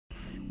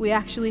we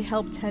actually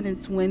helped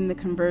Tenants win the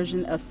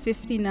conversion of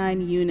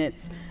 59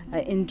 units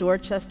in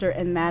Dorchester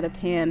and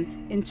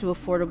Mattapan into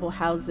affordable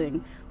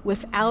housing.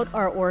 Without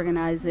our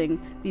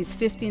organizing, these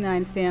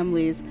 59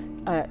 families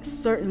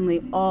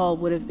certainly all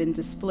would have been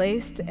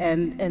displaced,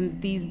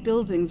 and these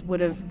buildings would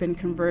have been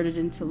converted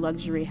into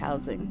luxury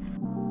housing.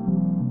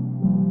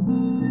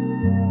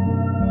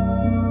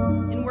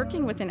 In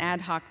working with an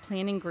ad hoc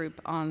planning group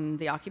on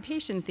the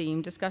occupation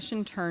theme,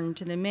 discussion turned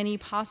to the many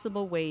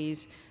possible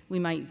ways we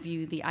might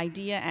view the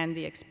idea and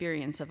the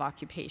experience of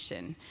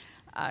occupation,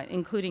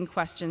 including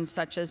questions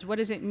such as, what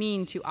does it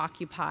mean to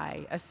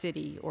occupy a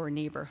city or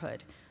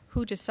neighborhood?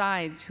 Who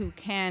decides who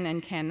can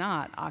and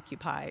cannot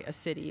occupy a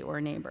city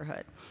or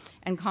neighborhood?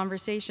 And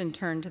conversation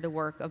turned to the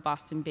work of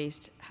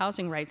Boston-based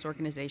housing rights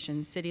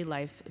organization City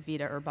Life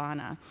Vida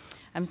Urbana.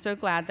 I'm so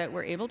glad that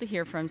we're able to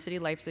hear from City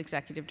Life's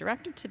executive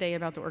director today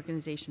about the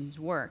organization's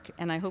work,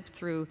 and I hope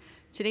through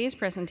today's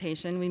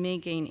presentation we may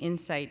gain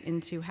insight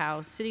into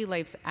how City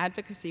Life's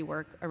advocacy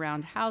work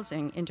around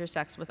housing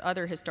intersects with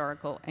other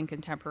historical and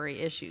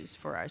contemporary issues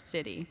for our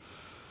city.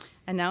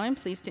 And now I'm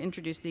pleased to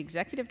introduce the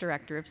Executive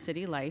Director of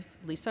City Life,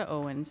 Lisa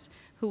Owens,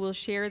 who will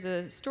share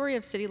the story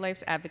of City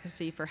Life's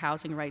advocacy for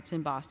housing rights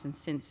in Boston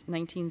since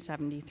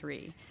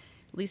 1973.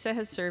 Lisa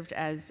has served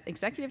as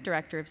Executive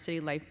Director of City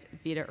Life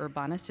Vida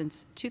Urbana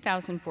since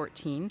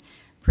 2014.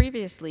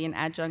 Previously an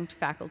adjunct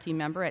faculty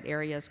member at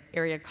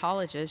area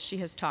colleges, she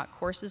has taught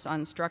courses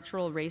on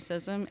structural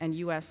racism and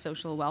U.S.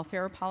 social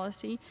welfare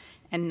policy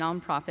and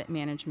nonprofit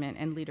management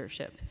and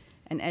leadership.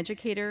 An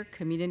educator,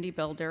 community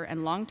builder,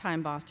 and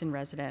longtime Boston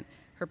resident,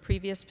 her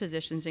previous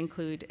positions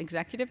include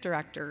Executive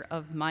Director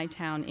of My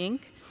Town,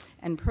 Inc.,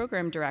 and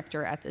Program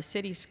Director at the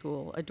City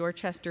School, a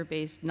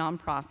Dorchester-based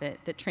nonprofit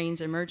that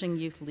trains emerging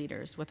youth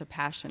leaders with a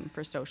passion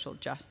for social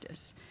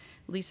justice.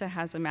 Lisa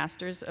has a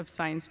Master's of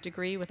Science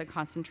degree with a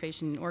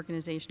concentration in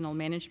organizational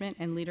management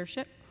and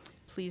leadership.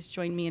 Please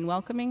join me in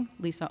welcoming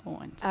Lisa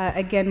Owens.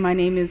 Again, my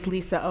name is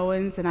Lisa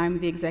Owens, and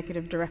I'm the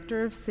Executive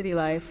Director of City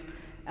Life.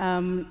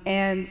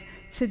 And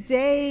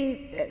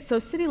today, so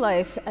City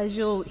Life, as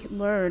you'll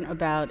learn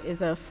about,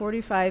 is a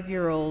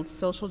 45-year-old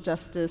social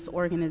justice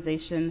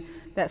organization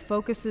that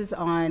focuses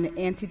on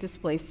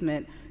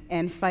anti-displacement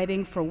and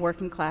fighting for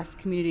working-class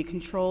community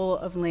control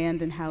of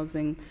land and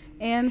housing,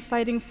 and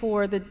fighting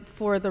for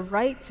the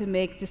right to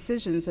make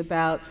decisions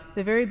about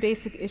the very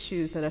basic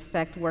issues that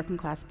affect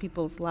working-class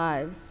people's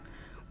lives.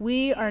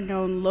 We are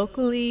known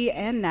locally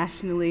and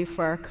nationally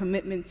for our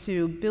commitment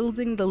to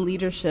building the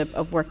leadership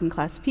of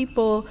working-class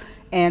people,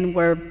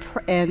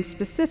 and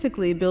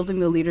specifically building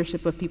the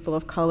leadership of people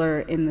of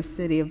color in the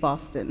city of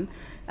Boston.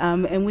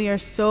 And we are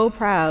so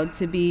proud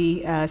to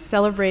be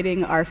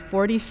celebrating our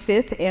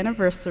 45th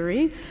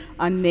anniversary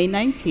on May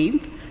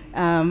 19th,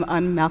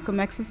 on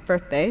Malcolm X's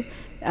birthday,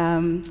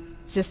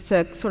 just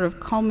to sort of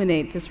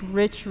culminate this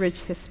rich, rich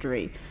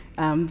history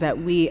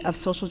of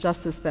social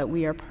justice that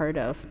we are part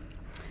of.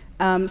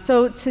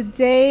 So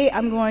today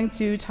I'm going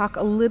to talk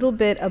a little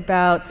bit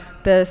about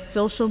the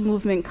social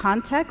movement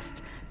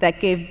context that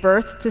gave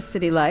birth to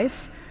City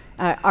Life,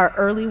 our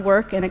early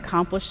work and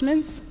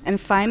accomplishments, and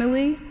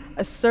finally,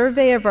 a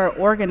survey of our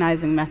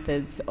organizing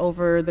methods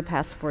over the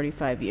past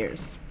 45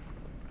 years.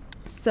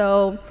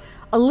 So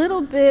a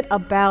little bit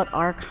about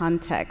our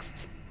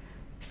context.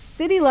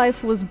 City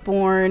Life was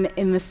born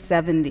in the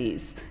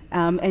 70s,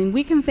 and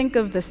we can think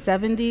of the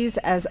 70s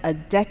as a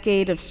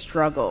decade of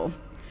struggle.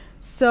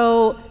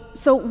 So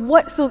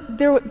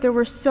there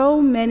were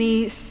so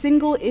many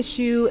single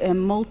issue and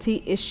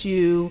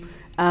multi-issue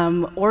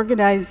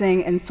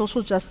organizing and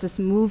social justice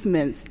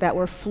movements that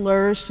were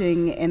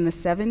flourishing in the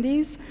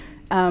 70s.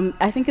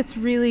 I think it's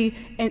really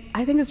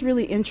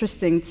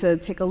interesting to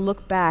take a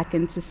look back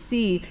and to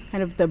see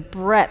kind of the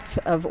breadth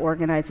of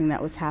organizing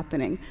that was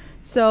happening.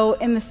 So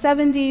in the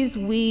 70s,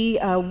 we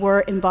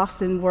in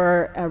Boston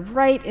were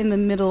right in the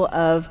middle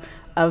of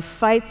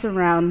fights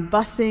around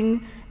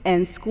busing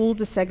and school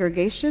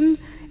desegregation,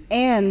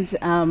 and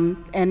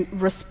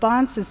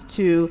responses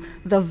to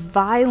the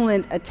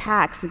violent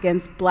attacks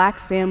against Black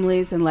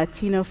families and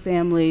Latino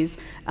families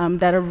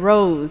that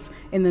arose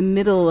in the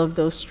middle of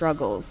those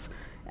struggles.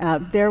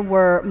 There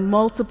were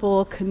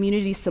multiple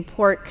community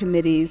support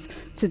committees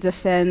to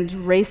defend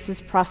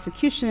racist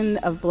prosecution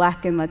of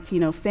Black and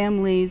Latino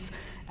families,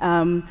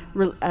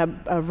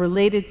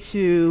 related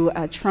to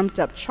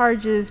trumped-up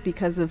charges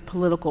because of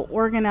political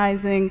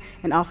organizing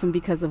and often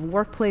because of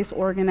workplace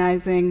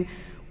organizing.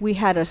 We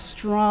had a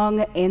strong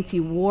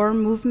anti-war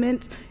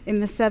movement in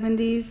the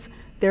 70s.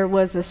 There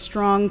was a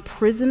strong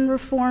prison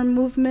reform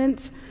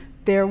movement.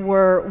 There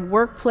were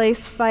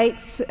workplace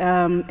fights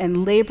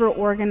and labor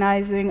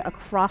organizing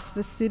across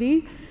the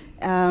city.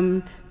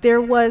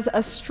 There was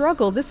a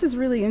struggle, this is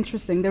really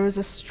interesting, there was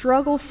a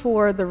struggle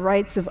for the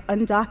rights of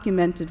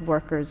undocumented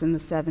workers in the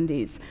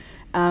 70s.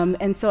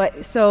 And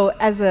so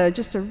as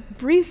just a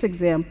brief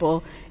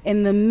example,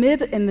 in the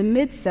mid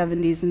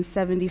 70s, in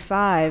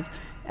 75,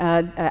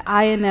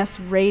 INS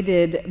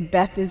raided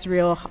Beth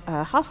Israel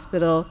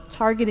Hospital,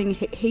 targeting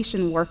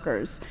Haitian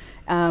workers.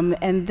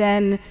 And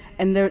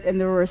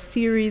there were a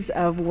series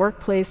of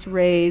workplace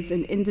raids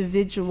and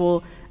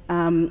individual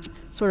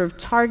sort of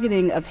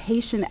targeting of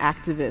Haitian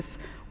activists,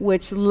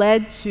 which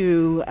led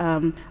to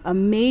a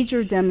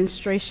major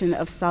demonstration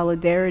of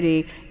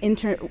solidarity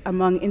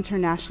among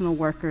international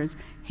workers,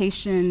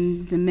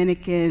 Haitian,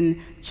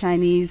 Dominican,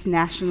 Chinese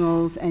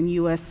nationals, and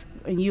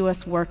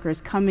U.S.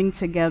 workers coming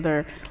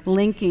together,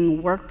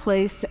 linking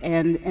workplace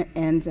and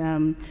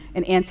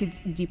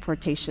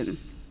anti-deportation.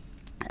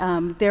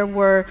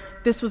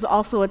 This was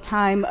also a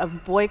time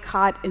of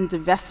boycott and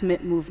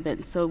divestment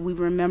movements. So we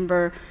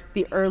remember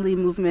the early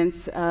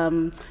movements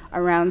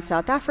around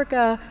South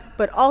Africa,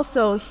 but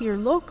also here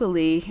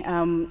locally,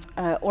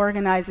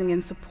 organizing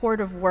in support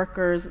of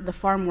workers, the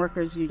Farm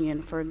Workers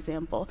Union, for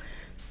example.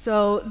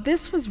 So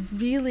this was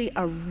really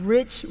a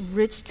rich,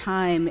 rich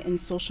time in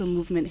social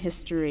movement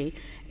history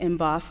in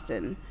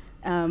Boston.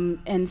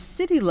 And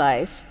city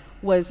life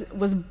was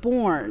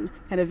born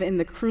kind of in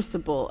the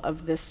crucible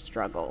of this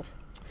struggle.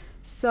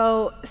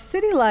 So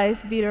city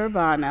life, Vida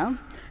Urbana,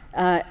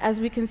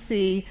 as we can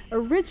see,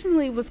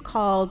 originally was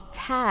called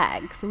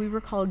TAG. So we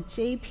were called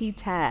JP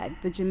TAG,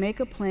 the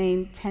Jamaica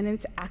Plain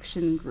Tenants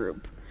Action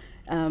Group.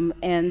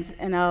 And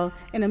in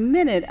a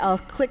minute, I'll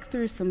click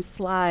through some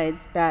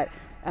slides that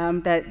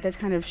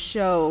kind of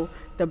show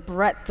the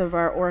breadth of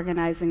our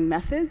organizing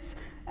methods.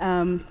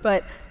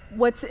 But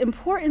what's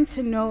important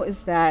to know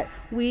is that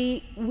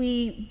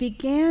we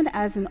began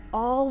as an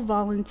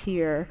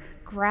all-volunteer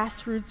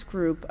grassroots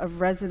group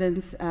of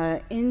residents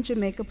in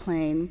Jamaica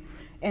Plain,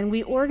 and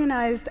we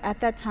organized at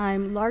that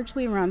time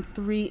largely around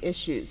 3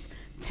 issues: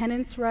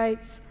 tenants'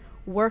 rights,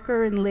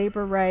 worker and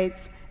labor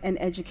rights, and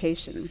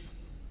education.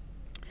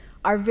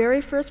 Our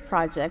very first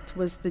project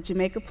was the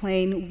Jamaica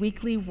Plain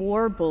Weekly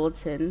War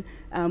Bulletin,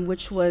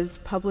 which was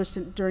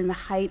published during the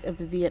height of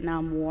the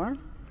Vietnam War.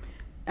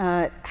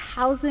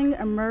 Housing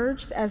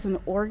emerged as an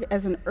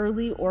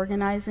early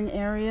organizing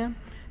area.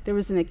 There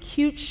was an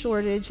acute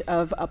shortage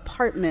of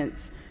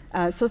apartments.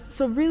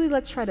 So really,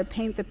 let's try to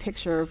paint the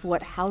picture of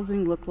what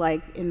housing looked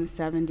like in the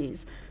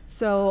 70s.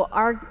 So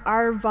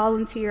our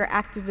volunteer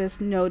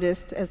activists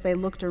noticed, as they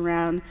looked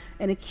around,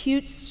 an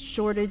acute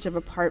shortage of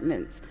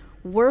apartments,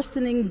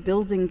 worsening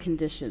building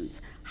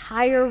conditions,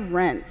 higher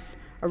rents,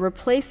 a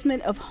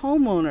replacement of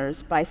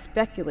homeowners by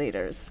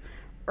speculators,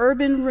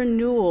 urban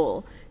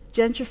renewal,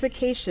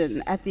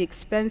 gentrification at the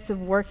expense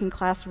of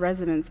working-class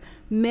residents,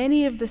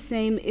 many of the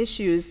same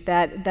issues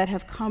that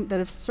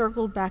have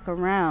circled back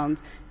around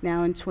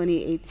now in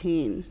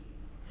 2018.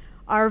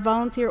 Our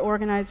volunteer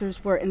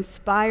organizers were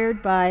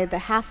inspired by the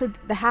half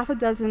a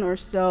dozen or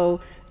so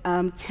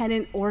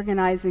tenant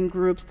organizing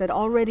groups that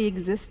already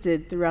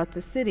existed throughout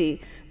the city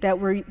that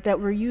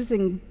were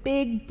using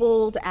big,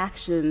 bold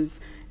actions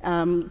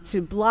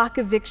to block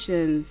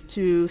evictions,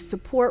 to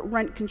support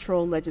rent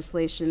control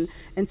legislation,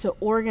 and to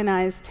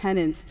organize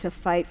tenants to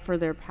fight for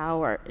their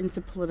power into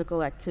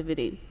political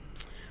activity.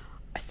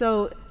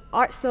 So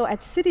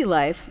at City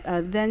Life,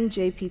 then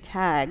JP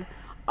TAG,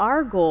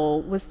 our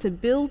goal was to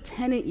build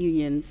tenant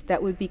unions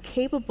that would be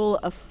capable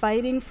of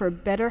fighting for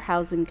better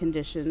housing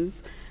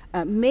conditions,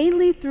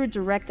 mainly through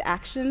direct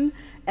action,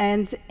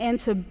 and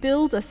to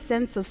build a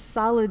sense of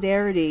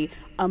solidarity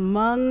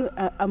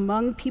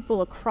among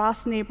people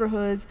across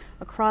neighborhoods,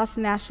 across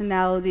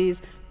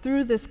nationalities,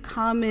 through this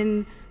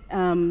common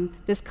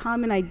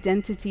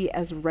identity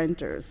as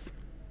renters.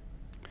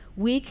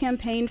 We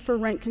campaigned for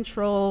rent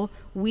control,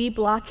 we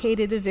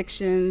blockaded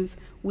evictions,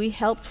 we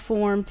helped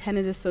form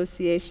tenant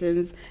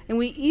associations, and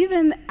we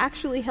even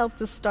actually helped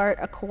to start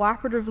a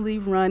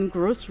cooperatively run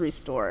grocery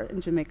store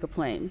in Jamaica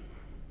Plain.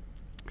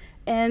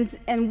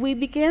 And we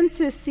began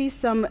to see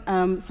some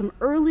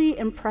early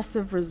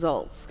impressive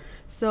results.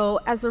 So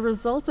as a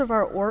result of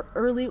our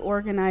early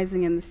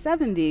organizing in the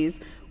 70s,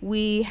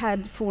 we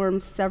had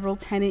formed several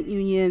tenant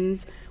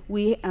unions.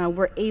 We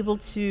were able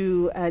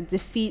to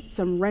defeat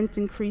some rent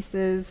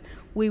increases.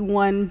 We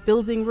won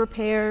building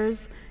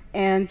repairs,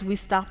 and we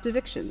stopped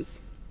evictions.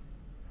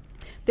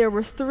 There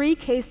were 3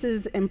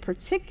 cases in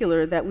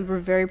particular that we were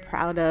very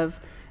proud of.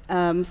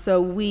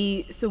 So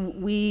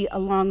we,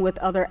 along with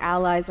other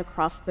allies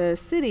across the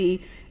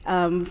city,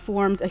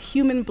 formed a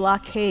human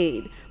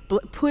blockade,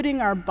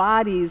 putting our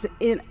bodies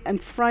in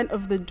front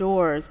of the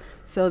doors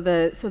so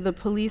the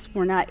police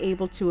were not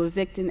able to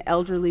evict an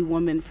elderly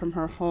woman from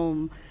her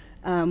home.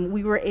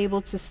 We were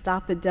able to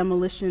stop the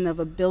demolition of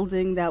a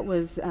building that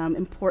was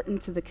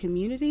important to the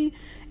community,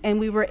 and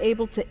we were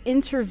able to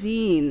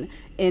intervene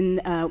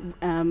in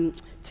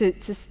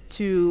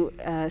to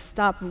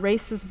stop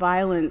racist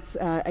violence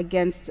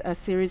against a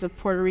series of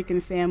Puerto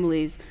Rican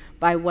families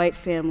by white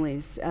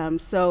families.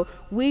 So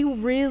we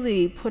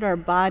really put our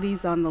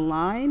bodies on the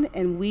line,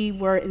 and we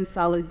were in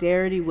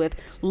solidarity with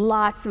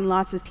lots and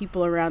lots of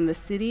people around the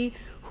city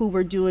who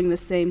were doing the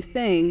same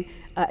thing,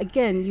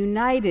 again,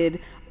 united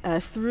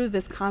through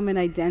this common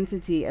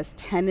identity as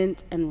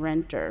tenant and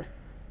renter.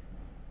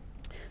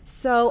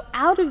 So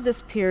out of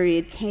this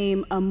period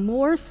came a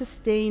more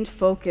sustained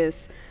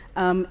focus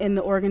in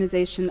the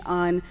organization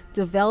on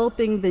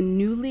developing the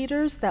new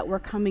leaders that were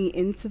coming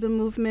into the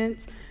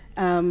movement,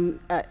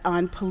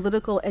 on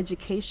political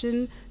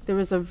education. There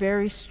was a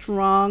very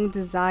strong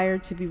desire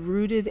to be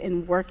rooted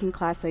in working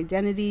class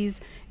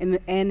identities and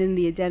in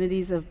the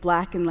identities of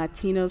Black and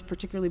Latinos,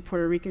 particularly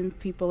Puerto Rican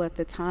people at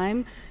the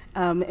time,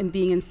 and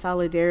being in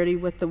solidarity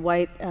with the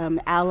white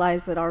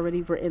allies that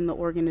already were in the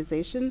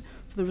organization.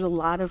 So there was a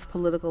lot of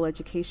political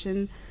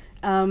education.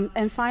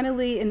 And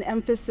finally, an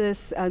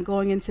emphasis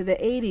going into the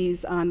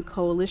 80s on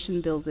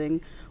coalition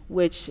building,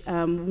 which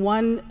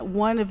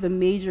one of the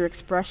major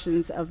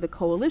expressions of the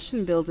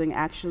coalition building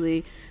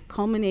actually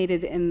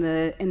culminated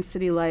in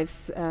City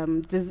Life's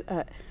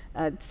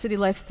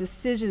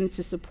decision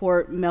to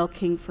support Mel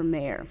King for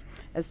mayor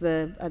as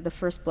the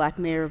first Black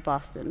mayor of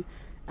Boston.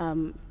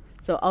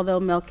 So although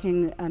Mel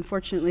King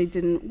unfortunately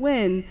didn't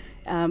win,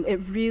 it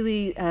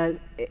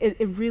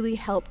really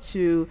helped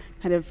to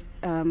kind of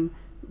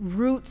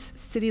root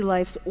City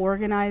Life's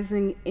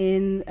organizing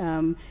in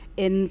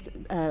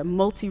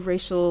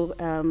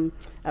multiracial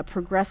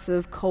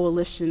progressive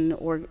coalition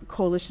or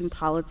coalition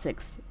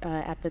politics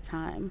at the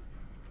time.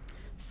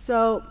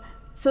 So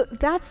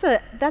that's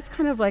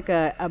kind of like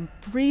a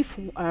brief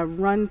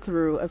run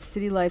through of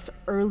City Life's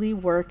early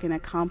work and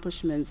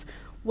accomplishments.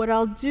 What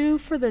I'll do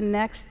for the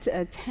next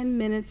 10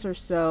 minutes or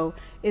so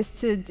is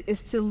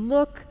to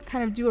look,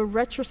 kind of do a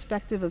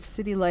retrospective of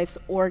City Life's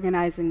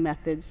organizing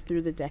methods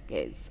through the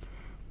decades.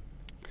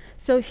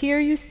 So here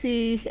you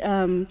see,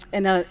 and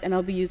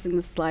I'll be using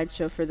the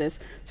slideshow for this.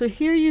 So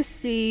here you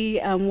see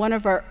one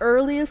of our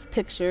earliest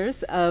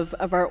pictures of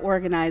our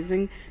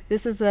organizing.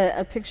 This is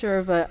a picture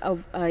of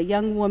a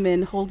young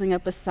woman holding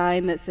up a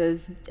sign that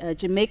says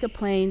Jamaica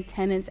Plain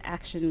Tenants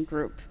Action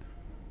Group.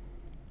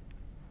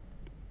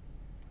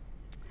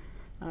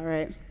 All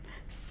right,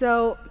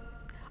 so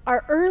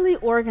our early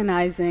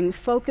organizing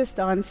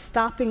focused on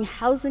stopping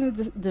housing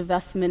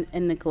divestment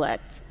and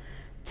neglect.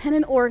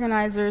 Tenant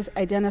organizers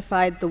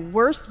identified the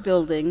worst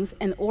buildings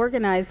and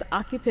organized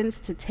occupants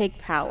to take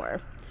power.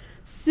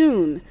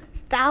 Soon,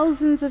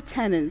 thousands of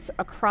tenants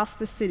across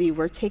the city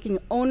were taking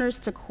owners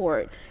to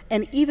court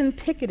and even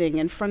picketing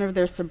in front of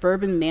their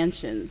suburban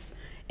mansions.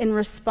 In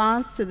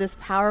response to this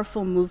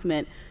powerful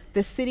movement,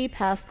 the city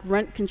passed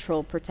rent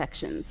control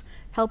protections,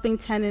 helping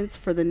tenants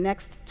for the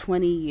next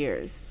 20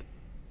 years.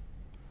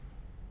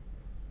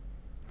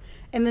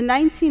 In the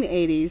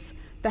 1980s,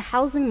 the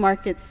housing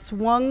market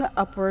swung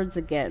upwards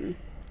again.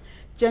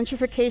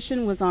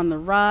 Gentrification was on the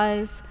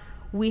rise.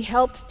 We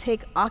helped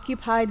take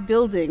occupied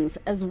buildings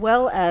as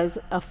well as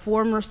a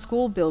former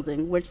school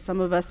building, which some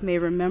of us may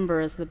remember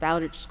as the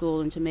Bowditch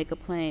School in Jamaica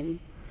Plain.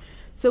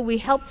 So we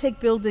helped take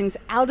buildings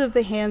out of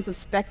the hands of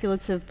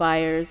speculative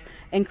buyers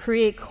and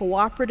create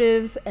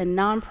cooperatives and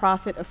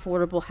nonprofit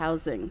affordable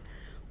housing.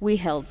 We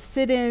held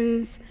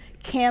sit-ins,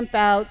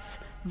 campouts,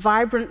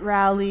 vibrant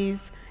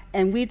rallies,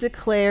 and we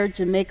declared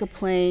Jamaica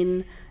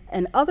Plain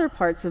and other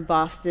parts of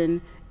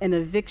Boston an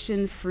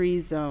eviction-free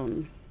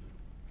zone.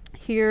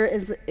 Here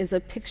is a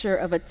picture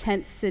of a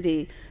tent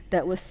city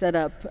that was set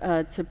up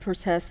to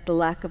protest the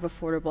lack of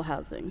affordable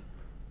housing.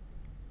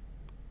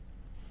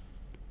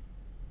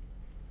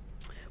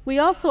 We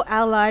also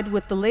allied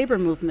with the labor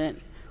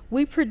movement.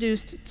 We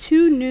produced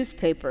 2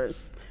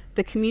 newspapers,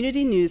 the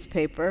community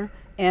newspaper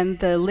and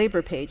the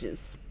labor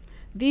pages.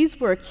 These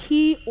were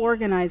key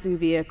organizing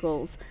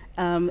vehicles,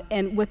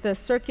 and with a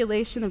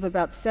circulation of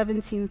about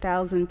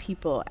 17,000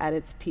 people at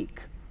its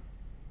peak.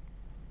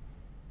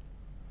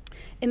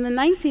 In the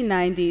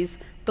 1990s,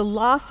 the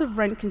loss of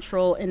rent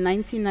control in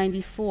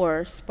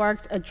 1994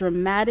 sparked a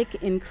dramatic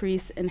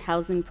increase in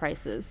housing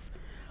prices.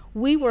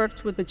 We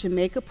worked with the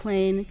Jamaica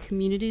Plain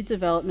Community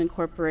Development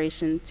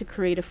Corporation to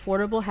create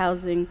affordable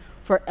housing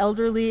for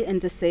elderly and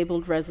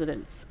disabled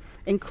residents,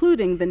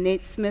 including the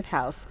Nate Smith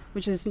House,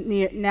 which is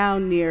now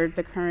near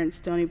the current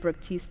Stony Brook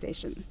T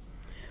Station.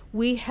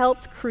 We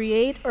helped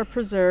create or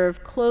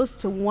preserve close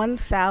to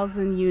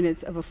 1,000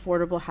 units of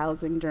affordable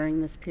housing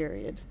during this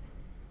period.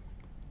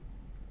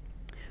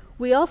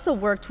 We also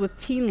worked with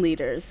teen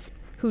leaders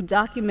who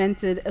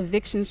documented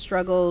eviction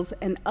struggles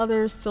and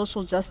other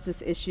social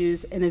justice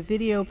issues in a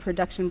video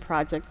production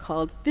project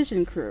called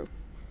Vision Crew.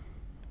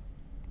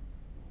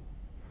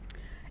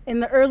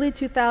 In the early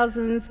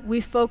 2000s, we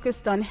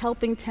focused on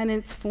helping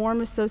tenants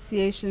form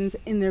associations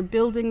in their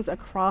buildings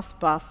across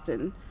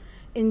Boston.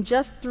 In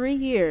just 3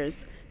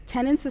 years,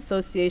 tenants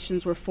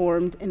associations were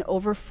formed in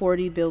over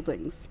 40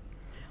 buildings.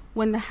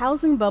 When the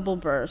housing bubble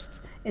burst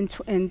in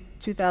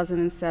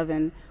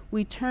 2007,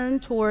 we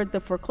turned toward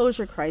the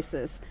foreclosure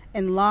crisis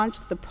and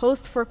launched the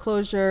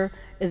post-foreclosure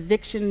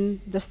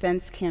eviction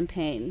defense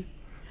campaign.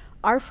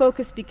 Our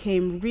focus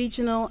became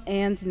regional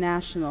and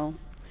national.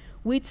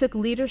 We took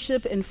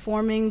leadership in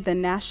forming the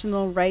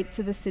National Right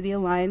to the City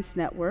Alliance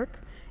Network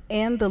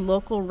and the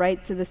local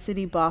Right to the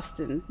City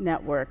Boston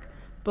Network,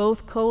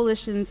 both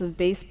coalitions of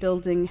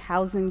base-building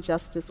housing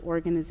justice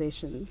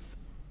organizations.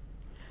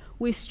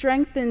 We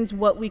strengthened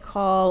what we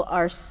call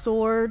our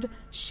sword,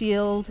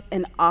 shield,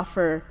 and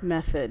offer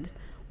method,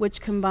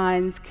 which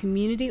combines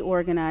community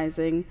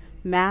organizing,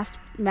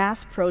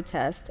 mass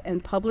protest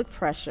and public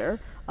pressure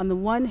on the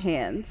one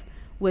hand,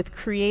 with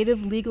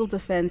creative legal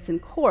defense in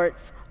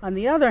courts on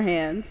the other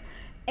hand,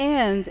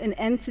 and an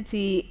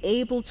entity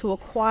able to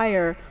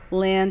acquire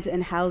land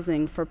and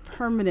housing for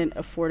permanent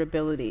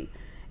affordability.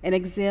 An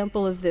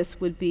example of this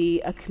would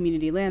be a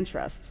community land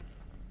trust.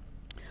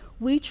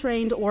 We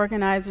trained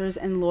organizers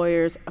and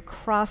lawyers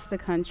across the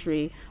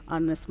country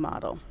on this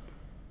model.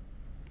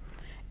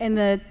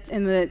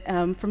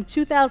 From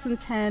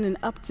 2010 and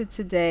up to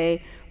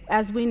today,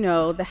 as we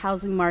know, the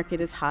housing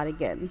market is hot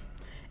again,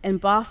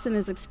 and Boston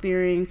is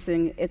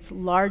experiencing its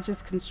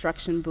largest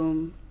construction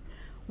boom.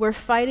 We're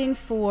fighting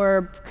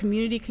for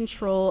community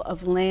control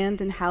of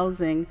land and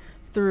housing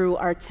through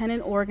our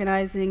tenant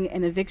organizing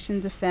and eviction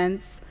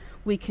defense.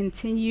 We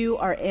continue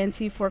our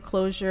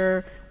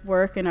anti-foreclosure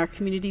work and our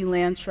community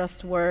land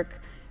trust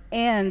work.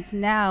 And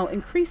now,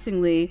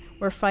 increasingly,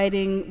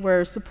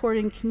 we're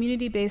supporting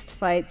community-based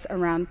fights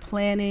around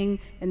planning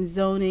and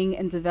zoning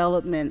and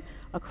development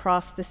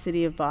across the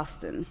city of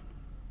Boston.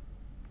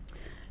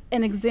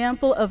 An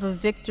example of a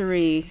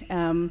victory,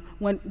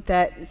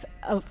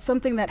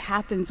 something that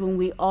happens when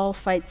we all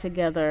fight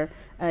together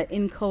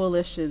in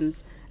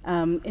coalitions.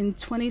 In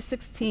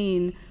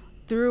 2016,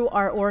 through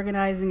our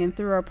organizing and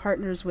through our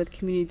partners with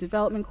community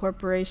development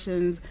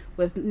corporations,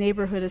 with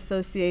neighborhood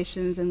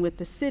associations, and with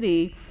the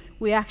city,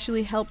 we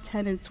actually helped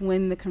tenants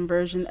win the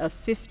conversion of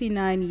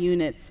 59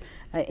 units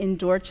in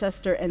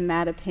Dorchester and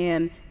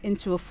Mattapan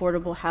into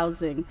affordable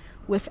housing.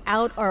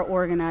 Without our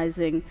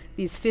organizing,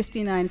 these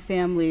 59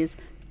 families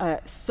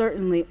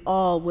certainly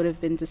all would have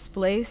been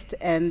displaced,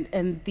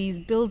 and these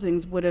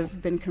buildings would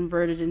have been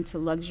converted into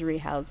luxury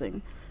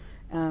housing.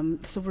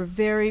 So we're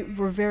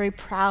very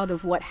proud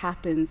of what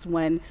happens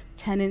when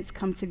tenants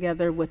come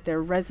together with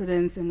their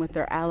residents and with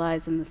their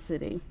allies in the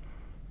city.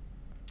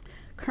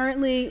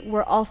 Currently,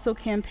 we're also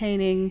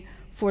campaigning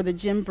for the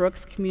Jim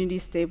Brooks Community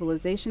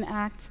Stabilization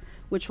Act,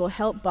 which will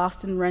help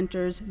Boston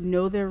renters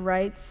know their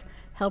rights,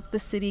 help the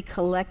city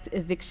collect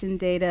eviction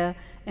data,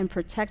 and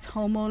protect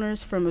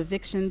homeowners from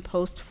eviction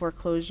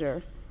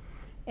post-foreclosure.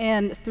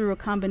 And through a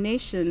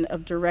combination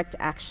of direct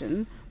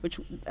action,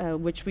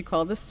 which we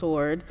call the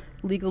SWORD,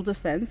 legal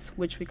defense,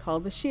 which we call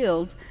the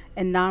SHIELD,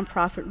 and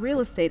nonprofit real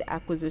estate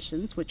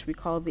acquisitions, which we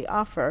call the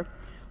OFFER,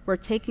 we're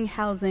taking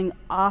housing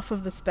off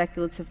of the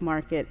speculative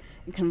market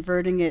and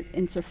converting it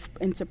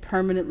into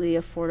permanently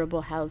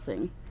affordable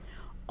housing.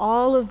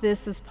 All of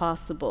this is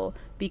possible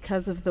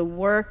because of the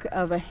work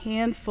of a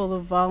handful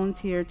of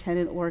volunteer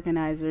tenant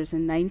organizers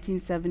in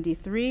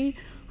 1973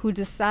 who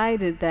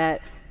decided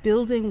that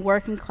building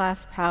working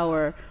class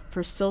power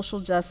for social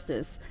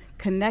justice,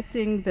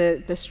 connecting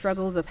the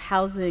struggles of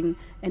housing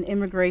and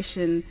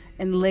immigration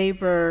and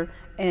labor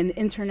and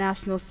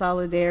international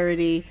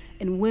solidarity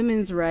and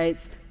women's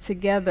rights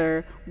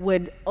together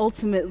would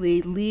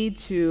ultimately lead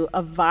to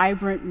a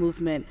vibrant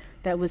movement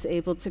that was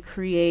able to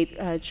create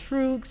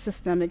true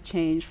systemic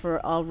change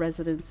for all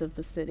residents of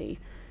the city.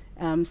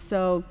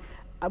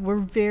 We're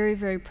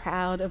very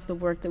proud of the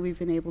work that we've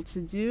been able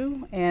to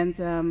do,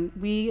 and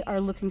we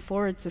are looking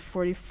forward to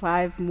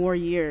 45 more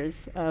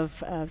years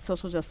of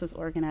social justice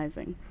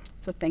organizing.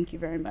 So thank you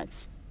very much.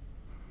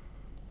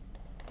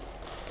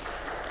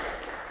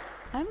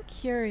 I'm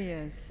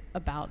curious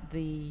about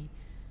the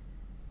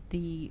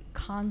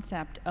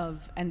concept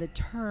of and the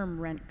term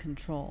rent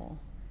control,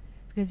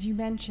 because you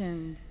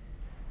mentioned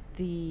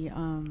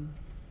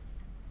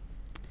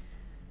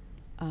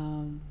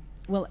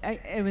well,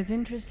 I was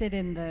interested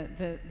in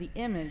the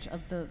image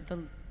of the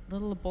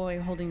little boy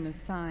holding the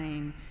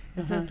sign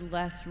that says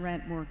less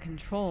rent, more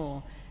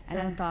control. And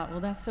I thought, well,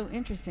 that's so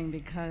interesting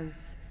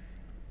because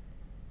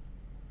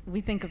we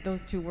think of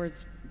those two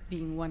words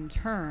being one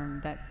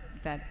term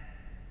that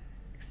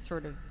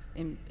sort of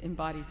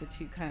embodies the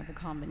two, kind of the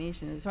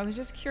combination. So I was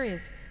just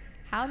curious,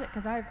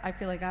 because I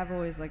feel like I've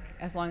always, like,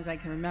 as long as I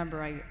can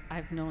remember,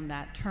 I've known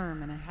that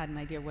term and I had an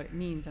idea what it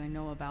means, and I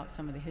know about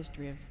some of the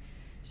history of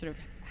sort of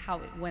how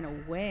it went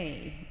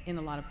away in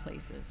a lot of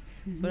places.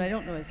 But I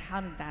don't know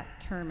how did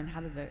that term and how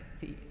did the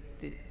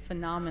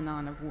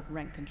phenomenon of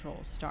rent control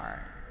start?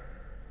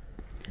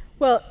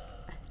 Well,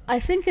 I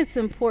think it's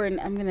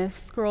important. I'm going to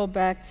scroll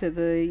back to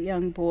the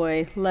young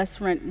boy, less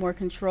rent, more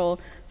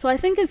control. So I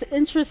think it's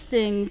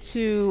interesting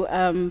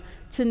to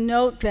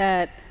note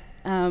that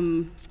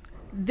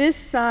this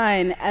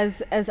sign,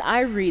 as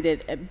I read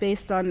it,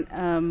 based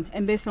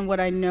on what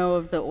I know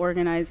of the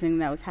organizing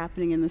that was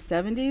happening in the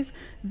 70s,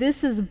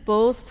 this is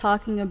both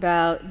talking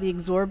about the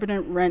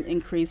exorbitant rent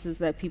increases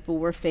that people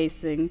were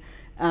facing,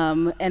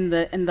 and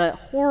the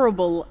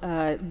horrible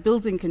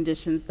building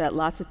conditions that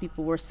lots of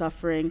people were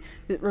suffering.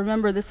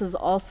 Remember, this is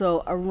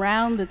also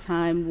around the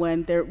time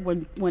when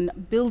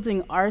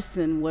building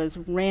arson was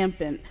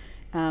rampant,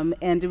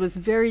 and it was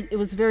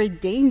very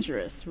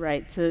dangerous,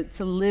 right,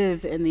 to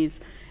live in these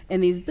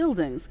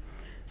buildings.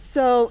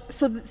 So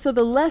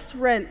the less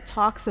rent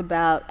talks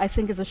about, I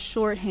think, is a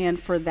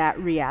shorthand for that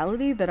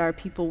reality that our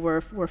people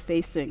were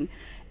facing,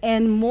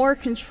 and more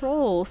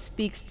control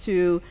speaks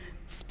to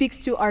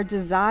our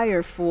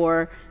desire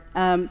for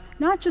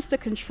not just a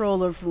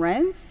control of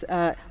rents,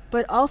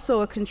 but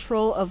also a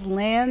control of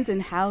land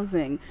and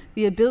housing,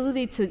 the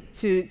ability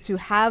to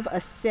have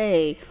a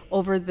say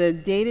over the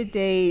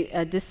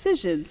day-to-day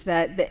decisions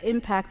that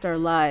impact our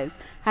lives,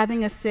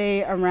 having a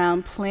say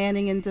around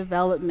planning and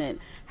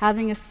development,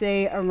 having a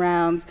say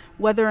around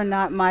whether or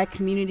not my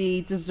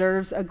community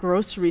deserves a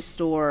grocery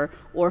store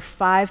or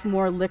 5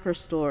 more liquor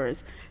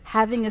stores,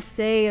 having a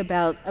say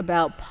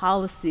about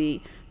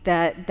policy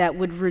that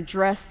would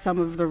redress some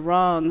of the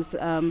wrongs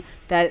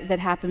that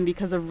happen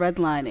because of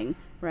redlining,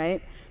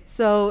 right?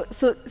 So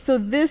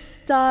this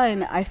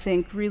Stein, I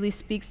think, really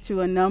speaks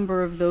to a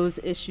number of those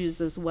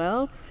issues as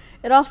well.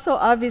 It also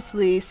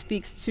obviously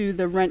speaks to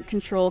the rent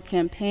control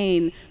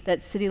campaign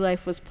that City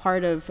Life was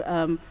part of,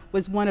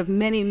 was one of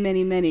many,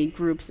 many, many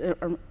groups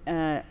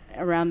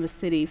around the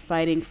city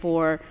fighting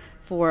for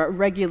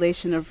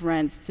regulation of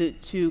rents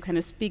to kind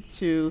of speak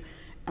to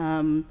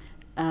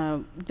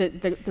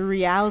the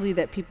reality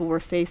that people were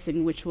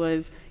facing, which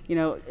was,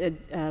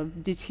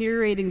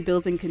 deteriorating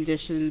building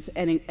conditions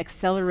and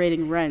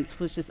accelerating rents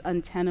was just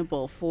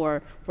untenable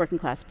for working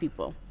class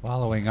people.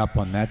 Following up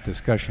on that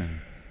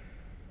discussion,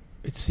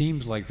 it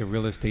seems like the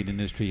real estate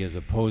industry is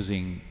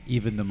opposing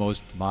even the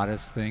most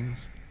modest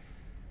things.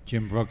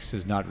 Jim Brooks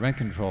is not rent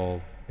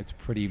control, it's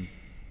pretty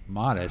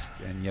modest,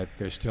 and yet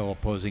they're still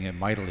opposing it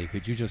mightily.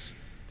 Could you just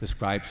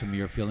describe some of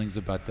your feelings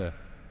about the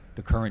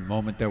current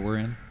moment that we're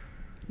in?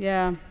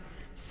 Yeah,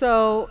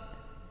 so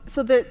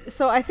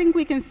I think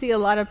we can see a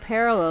lot of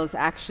parallels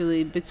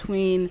actually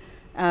between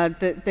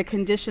the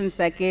conditions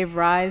that gave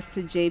rise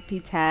to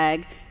JP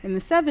Tag in the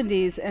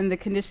 70s and the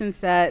conditions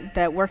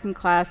that working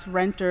class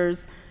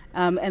renters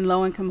and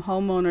low-income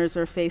homeowners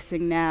are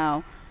facing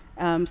now.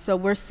 So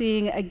we're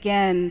seeing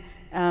again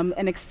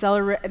an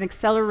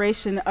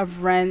acceleration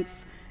of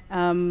rents,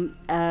 and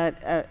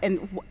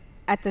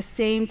at the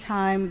same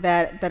time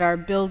that our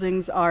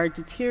buildings are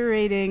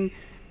deteriorating.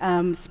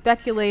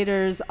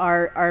 Speculators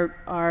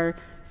are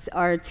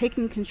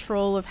taking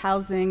control of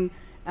housing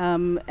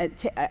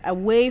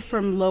away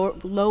from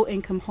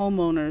low-income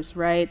homeowners,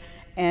 right?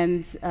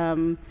 And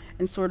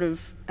sort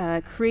of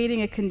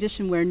creating a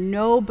condition where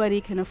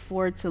nobody can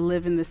afford to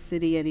live in the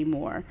city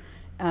anymore.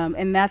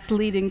 And that's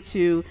leading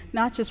to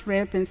not just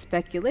rampant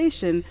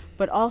speculation,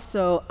 but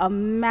also a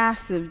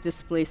massive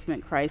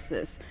displacement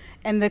crisis.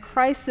 And the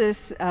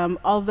crisis,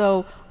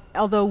 although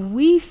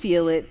we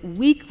feel it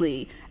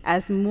weekly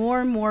as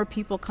more and more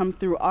people come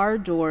through our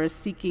doors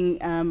seeking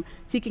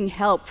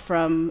help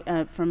from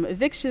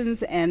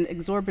evictions and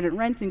exorbitant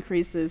rent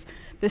increases,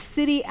 the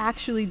city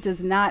actually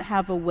does not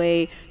have a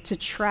way to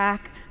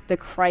track the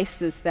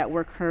crisis that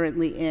we're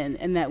currently in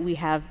and that we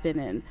have been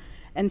in.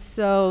 And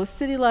so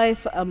City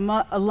Life,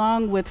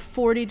 along with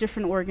 40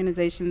 different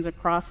organizations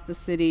across the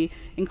city,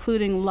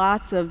 including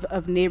lots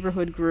of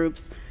neighborhood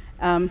groups,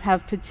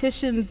 have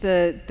petitioned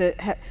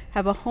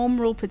have a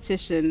home rule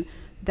petition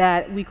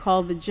that we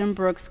call the Jim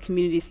Brooks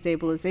Community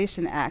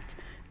Stabilization Act.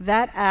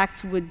 That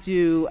act would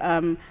do,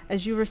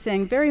 as you were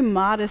saying, very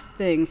modest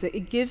things.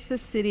 It gives the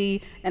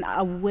city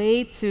a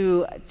way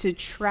to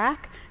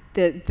track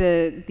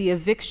the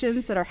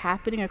evictions that are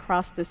happening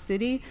across the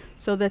city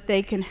so that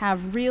they can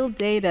have real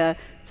data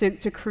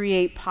to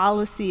create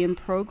policy and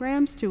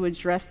programs to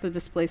address the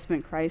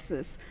displacement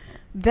crisis.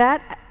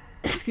 That,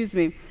 excuse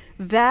me,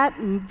 that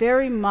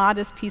very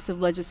modest piece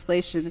of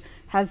legislation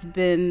has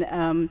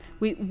been,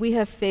 we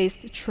have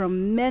faced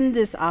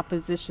tremendous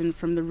opposition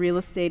from the real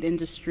estate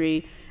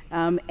industry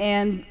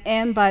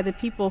and by the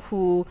people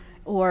who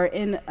are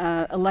in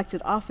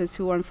elected office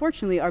who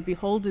unfortunately are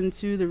beholden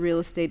to the real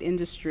estate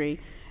industry.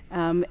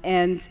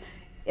 And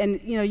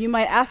you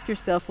might ask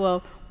yourself,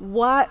 well,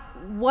 what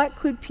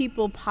could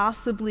people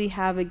possibly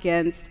have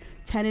against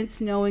tenants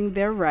knowing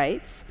their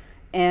rights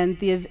and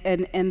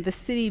the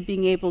city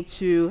being able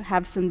to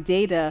have some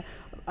data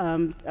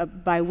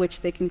by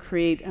which they can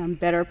create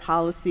better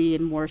policy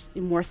and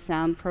more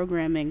sound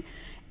programming?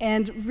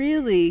 And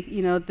really,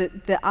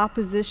 the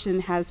opposition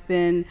has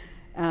been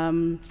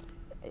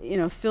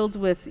filled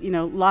with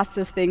lots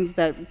of things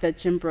that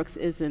Jim Brooks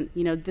isn't.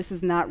 This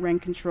is not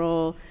rent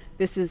control.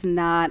 This is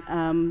not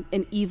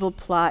an evil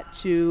plot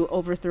to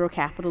overthrow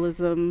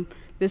capitalism.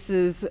 This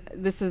is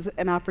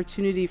an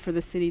opportunity for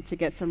the city to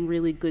get some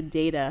really good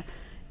data.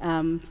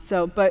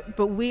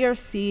 But we are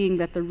seeing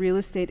that the real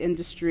estate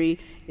industry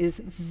is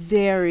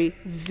very,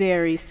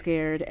 very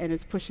scared and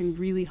is pushing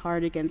really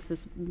hard against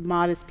this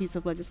modest piece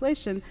of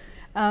legislation.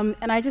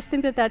 And I just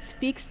think that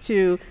speaks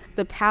to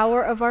the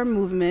power of our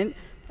movement.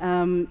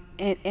 And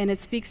it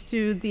speaks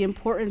to the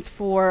importance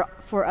for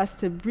us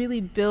to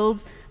really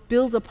build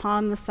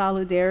upon the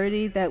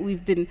solidarity that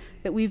we've been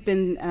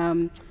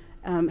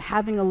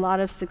having a lot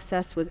of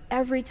success with.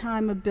 Every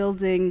time a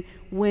building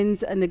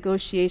wins a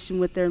negotiation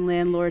with their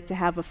landlord to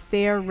have a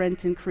fair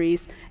rent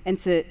increase and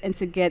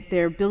to get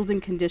their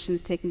building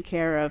conditions taken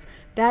care of,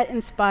 that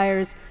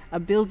inspires a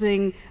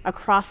building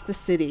across the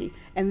city,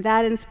 and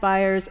that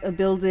inspires a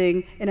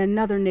building in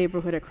another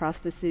neighborhood across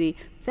the city.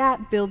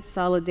 That builds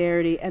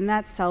solidarity, and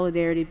that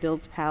solidarity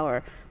builds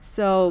power.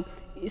 So,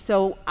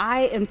 so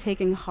I am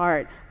taking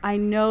heart. I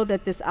know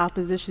that this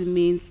opposition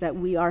means that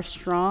we are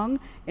strong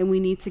and we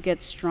need to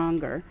get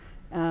stronger.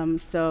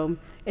 So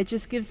it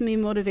just gives me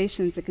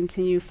motivation to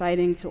continue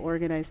fighting to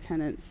organize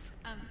tenants.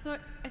 So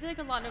I feel like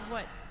a lot of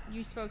what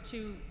you spoke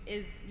to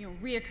is,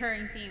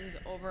 reoccurring themes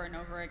over and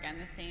over again,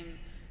 the same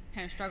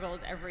kind of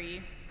struggles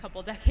every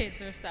couple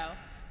decades or so.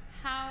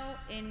 How,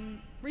 in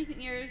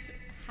recent years,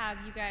 have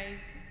you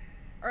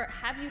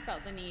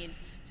felt the need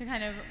to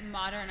kind of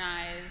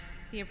modernize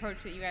the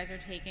approach that you guys are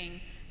taking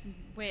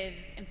with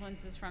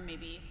influences from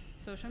maybe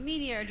social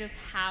media or just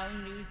how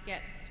news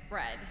gets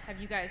spread?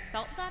 Have you guys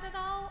felt that at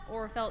all,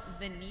 or felt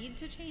the need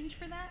to change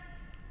for that?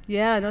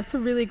 Yeah, that's a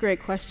really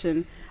great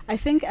question. I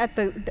think at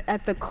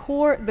the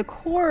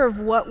core of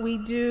what we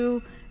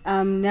do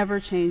never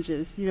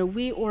changes.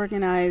 We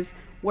organize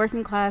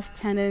working class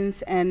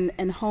tenants and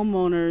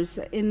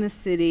homeowners in the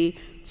city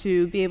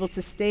to be able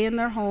to stay in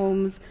their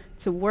homes,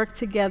 to work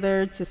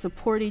together, to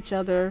support each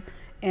other,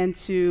 and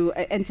to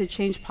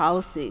change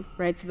policy,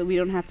 right? So that we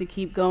don't have to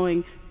keep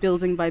going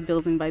building by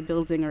building by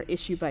building or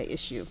issue by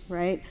issue,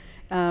 right?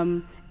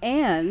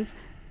 And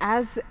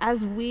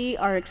as we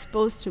are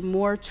exposed to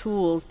more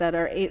tools that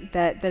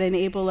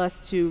enable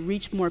us to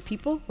reach more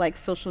people, like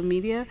social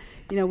media,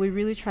 we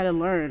really try to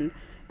learn.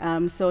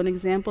 So an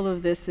example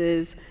of this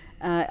is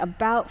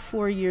about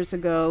 4 years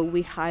ago,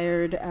 we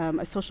hired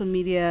a social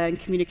media and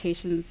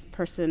communications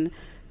person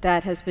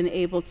that has been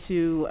able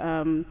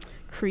to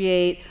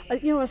create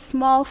a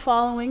small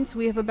following. So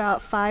we have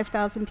about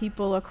 5,000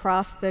 people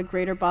across the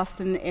greater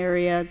Boston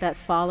area that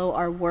follow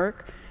our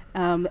work,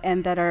 and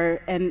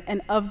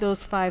of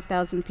those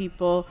 5,000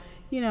 people,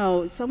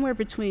 somewhere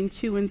between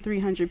 200 and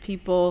 300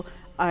 people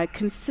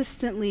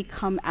consistently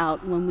come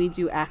out when we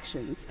do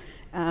actions.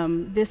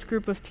 This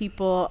group of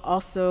people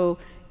also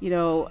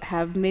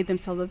have made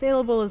themselves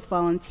available as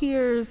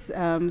volunteers.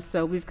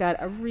 So we've got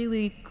a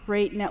really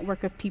great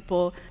network of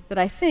people that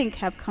I think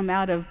have come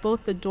out of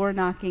both the door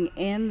knocking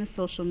and the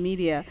social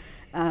media,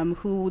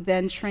 who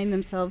then train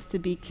themselves to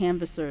be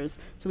canvassers.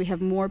 So we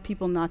have more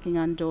people knocking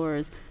on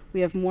doors. We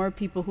have more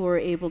people who are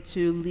able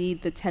to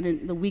lead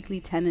the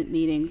weekly tenant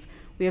meetings.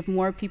 We have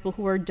more people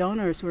who are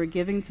donors who are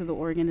giving to the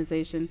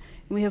organization.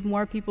 And we have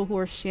more people who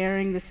are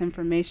sharing this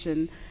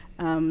information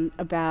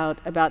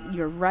about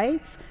your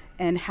rights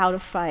and how to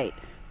fight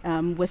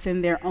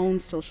within their own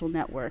social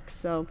networks.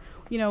 So,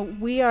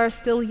 we are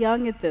still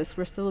young at this.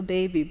 We're still a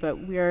baby,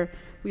 but we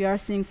are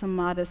seeing some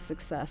modest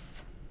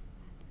success.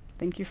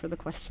 Thank you for the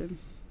question.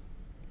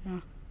 Yeah.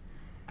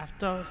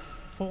 After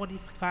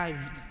 45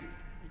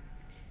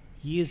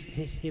 years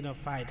in a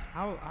fight,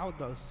 how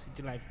does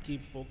City Life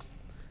keep folks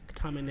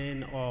coming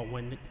in, or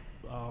when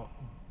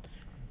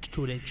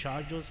do they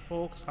charge those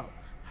folks?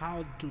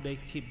 How do they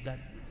keep that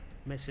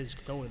message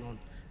going on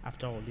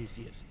after all these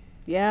years?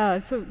 Yeah,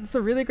 it's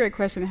a really great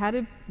question. How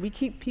do we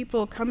keep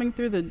people coming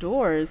through the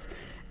doors?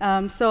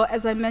 So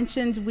as I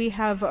mentioned, we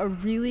have a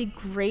really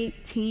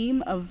great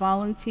team of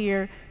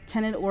volunteer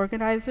tenant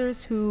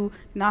organizers who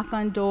knock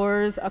on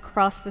doors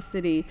across the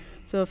city.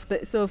 So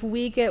if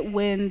we get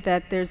wind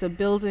that there's a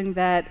building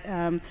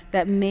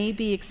that may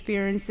be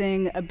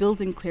experiencing a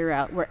building clear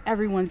out where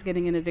everyone's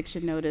getting an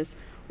eviction notice,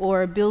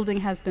 or a building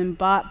has been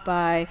bought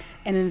by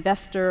an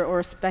investor or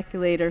a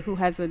speculator who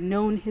has a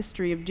known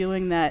history of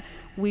doing that,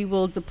 we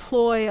will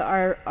deploy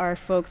our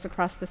folks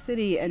across the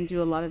city and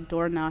do a lot of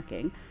door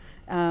knocking.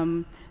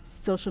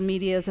 Social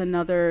media is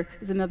another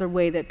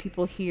way that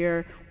people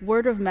hear.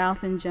 Word of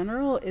mouth in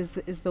general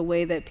is the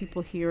way that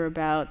people hear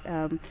about,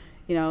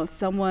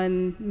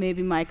 someone,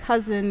 maybe my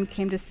cousin,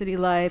 came to City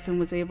Life and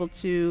was able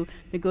to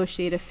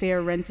negotiate a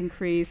fair rent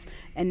increase,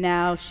 and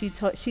now she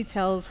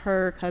tells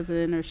her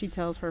cousin or she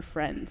tells her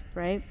friend,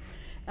 right?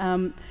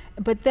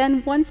 But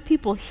then once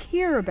people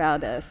hear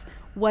about us,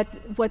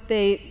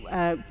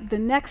 the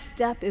next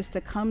step is to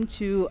come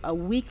to a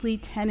weekly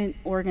tenant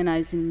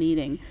organizing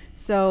meeting.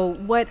 So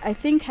what I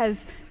think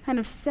has kind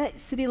of set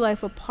City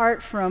Life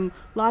apart from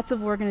lots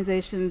of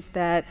organizations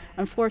that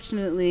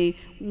unfortunately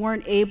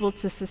weren't able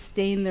to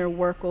sustain their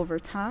work over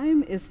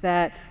time is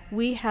that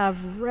we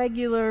have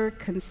regular,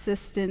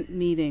 consistent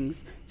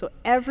meetings. So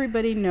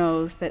everybody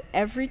knows that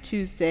every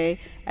Tuesday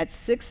at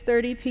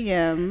 6:30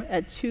 p.m.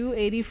 at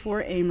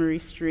 284 Amory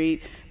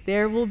Street,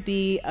 there will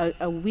be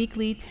a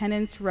weekly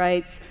tenants'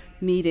 rights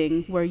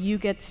meeting where you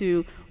get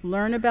to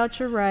learn about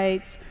your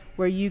rights,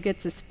 where you get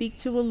to speak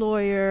to a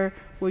lawyer,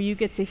 where you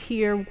get to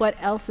hear what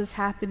else is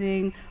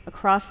happening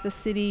across the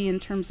city in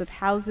terms of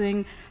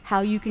housing,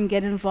 how you can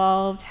get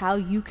involved, how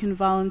you can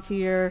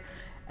volunteer.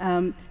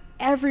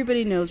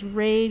 Everybody knows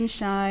rain,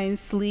 shine,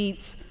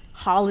 sleet,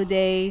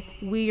 holiday,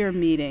 we are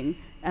meeting.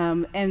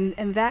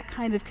 And that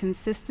kind of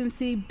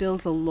consistency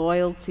builds a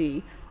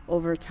loyalty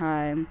over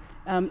time.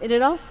 And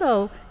it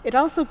also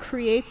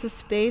creates a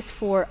space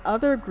for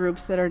other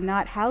groups that are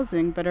not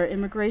housing but are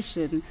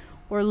immigration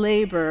or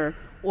labor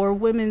or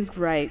women's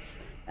rights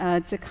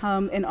to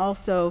come and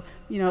also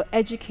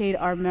educate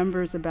our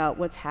members about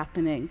what's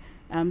happening.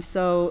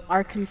 So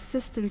our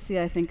consistency,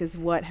 I think, is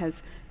what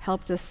has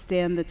helped us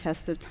stand the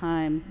test of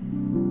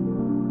time.